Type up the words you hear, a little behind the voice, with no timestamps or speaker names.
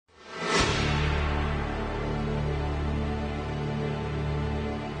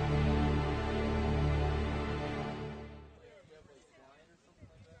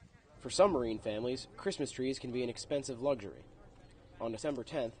For some Marine families, Christmas trees can be an expensive luxury. On December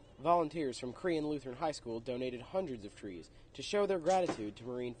 10th, volunteers from Korean Lutheran High School donated hundreds of trees to show their gratitude to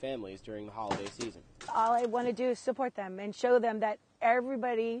Marine families during the holiday season. All I want to do is support them and show them that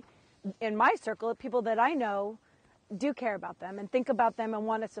everybody in my circle, people that I know, do care about them and think about them and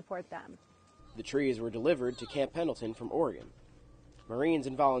want to support them. The trees were delivered to Camp Pendleton from Oregon. Marines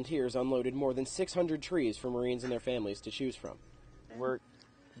and volunteers unloaded more than 600 trees for Marines and their families to choose from. We're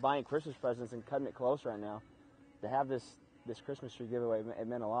buying Christmas presents and cutting it close right now. To have this Christmas tree giveaway, it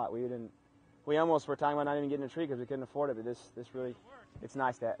meant a lot. We almost were talking about not even getting a tree because we couldn't afford it, but this really, it's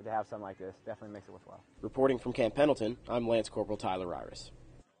nice to have something like this. Definitely makes it worthwhile. Reporting from Camp Pendleton, I'm Lance Corporal Tyler Iris.